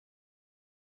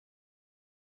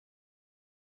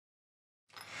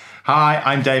Hi,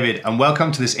 I'm David and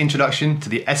welcome to this introduction to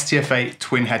the STF-8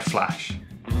 Twin Head Flash.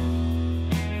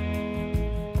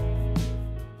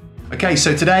 Okay,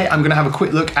 so today I'm going to have a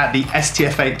quick look at the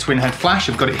STF-8 Twin Head Flash.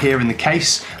 I've got it here in the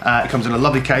case. It comes in a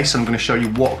lovely case, and I'm going to show you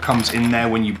what comes in there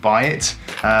when you buy it.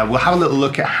 We'll have a little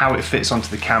look at how it fits onto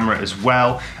the camera as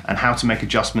well, and how to make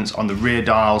adjustments on the rear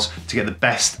dials to get the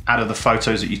best out of the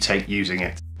photos that you take using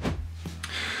it.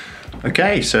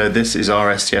 Okay, so this is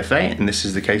our STF-8 and this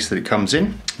is the case that it comes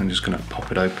in. I'm just going to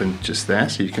pop it open just there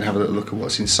so you can have a little look at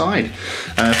what's inside.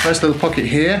 First little pocket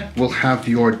here will have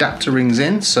your adapter rings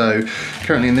in. So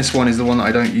currently in this one is the one that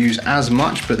I don't use as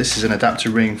much, but this is an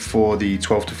adapter ring for the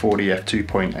 12-40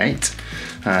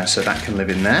 f2.8. So that can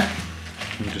live in there.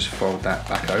 We'll just fold that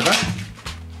back over.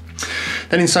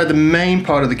 Then inside the main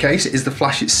part of the case is the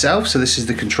flash itself. So this is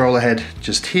the controller head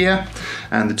just here,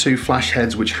 and the two flash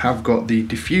heads which have got the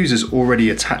diffusers already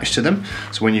attached to them.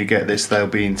 So when you get this, they'll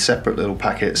be in separate little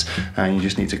packets and you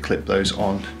just need to clip those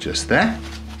on just there.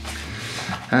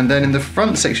 And then in the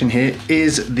front section here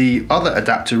is the other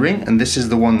adapter ring, and this is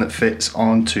the one that fits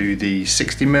onto the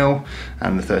 60mm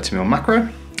and the 30mm macro.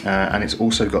 And it's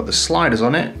also got the sliders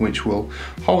on it which will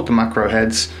hold the macro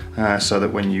heads so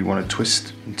that when you want to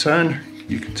twist and turn,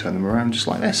 you can turn them around just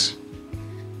like this.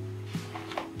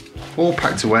 All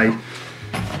packed away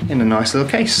in a nice little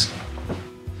case.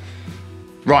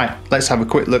 Right, let's have a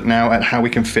quick look now at how we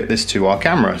can fit this to our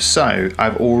camera. So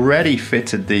I've already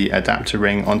fitted the adapter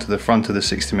ring onto the front of the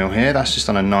 60mm here. That's just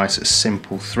on a nice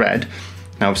simple thread.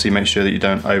 Now obviously make sure that you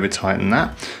don't over tighten that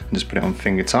and just put it on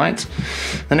finger tight.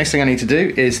 The next thing I need to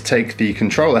do is take the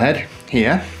controller head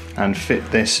here and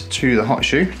fit this to the hot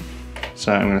shoe.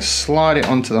 So I'm going to slide it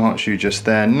onto the hot shoe just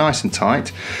there, nice and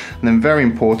tight. And then very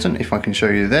important, if I can show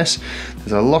you this,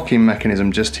 there's a locking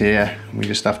mechanism just here. We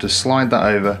just have to slide that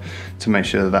over to make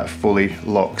sure that that fully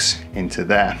locks into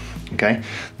there. Okay,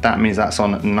 that means that's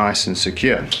on nice and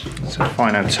secure. So if I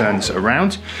now turn this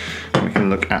around, we can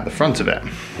look at the front of it.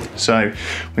 So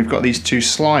we've got these two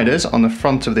sliders on the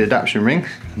front of the adaptation ring,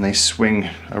 and they swing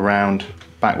around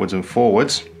backwards and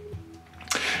forwards.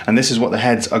 And this is what the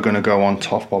heads are going to go on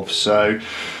top of. So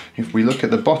if we look at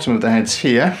the bottom of the heads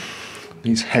here,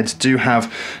 these heads do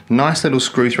have nice little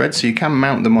screw threads, so you can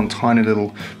mount them on tiny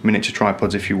little miniature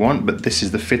tripods if you want, but this is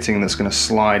the fitting that's going to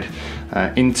slide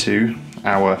into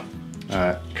our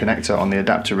connector on the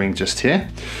adapter ring just here.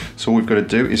 So all we've got to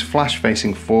do is flash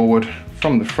facing forward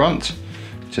from the front,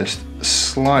 just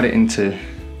slide it into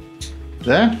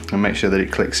there and make sure that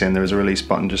it clicks in. There is a release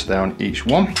button just there on each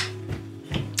one.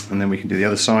 And then we can do the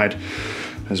other side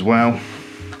as well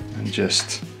and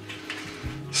just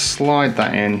slide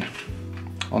that in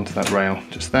onto that rail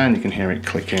just there, and you can hear it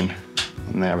click in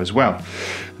on there as well.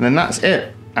 And then that's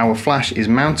it. Our flash is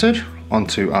mounted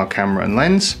onto our camera and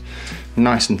lens,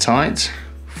 nice and tight,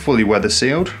 fully weather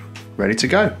sealed, ready to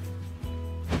go.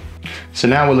 So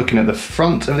now we're looking at the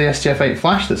front of the STF-8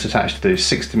 flash that's attached to the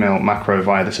 60mm macro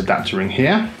via this adapter ring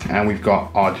here, and we've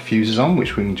got our diffusers on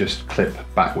which we can just clip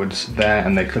backwards there,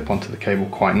 and they clip onto the cable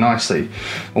quite nicely.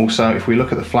 Also, if we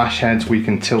look at the flash heads, we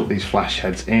can tilt these flash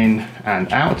heads in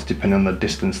and out depending on the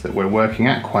distance that we're working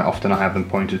at. Quite often I have them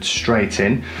pointed straight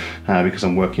in because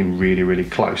I'm working really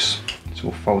close. So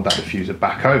we'll fold that diffuser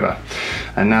back over.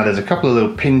 And now there's a couple of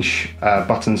little pinch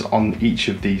buttons on each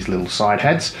of these little side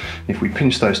heads. If we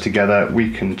pinch those together, we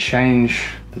can change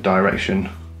the direction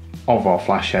of our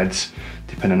flash heads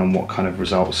depending on what kind of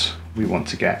results we want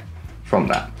to get from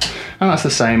that. And that's the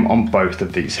same on both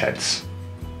of these heads.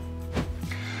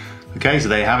 Okay, so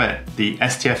there you have it, the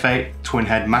STF-8 Twin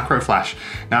Head Macro Flash.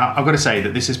 Now, I've got to say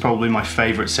that this is probably my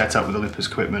favorite setup with Olympus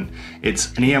equipment. It's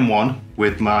an EM1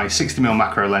 with my 60mm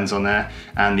macro lens on there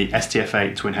and the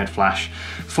STF-8 Twin Head Flash.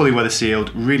 Fully weather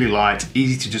sealed, really light,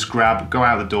 easy to just grab, go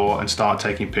out the door and start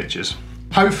taking pictures.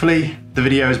 Hopefully the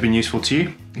video has been useful to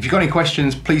you. If you've got any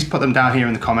questions, please put them down here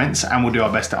in the comments and we'll do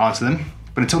our best to answer them.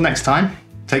 But until next time,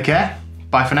 take care,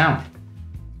 bye for now.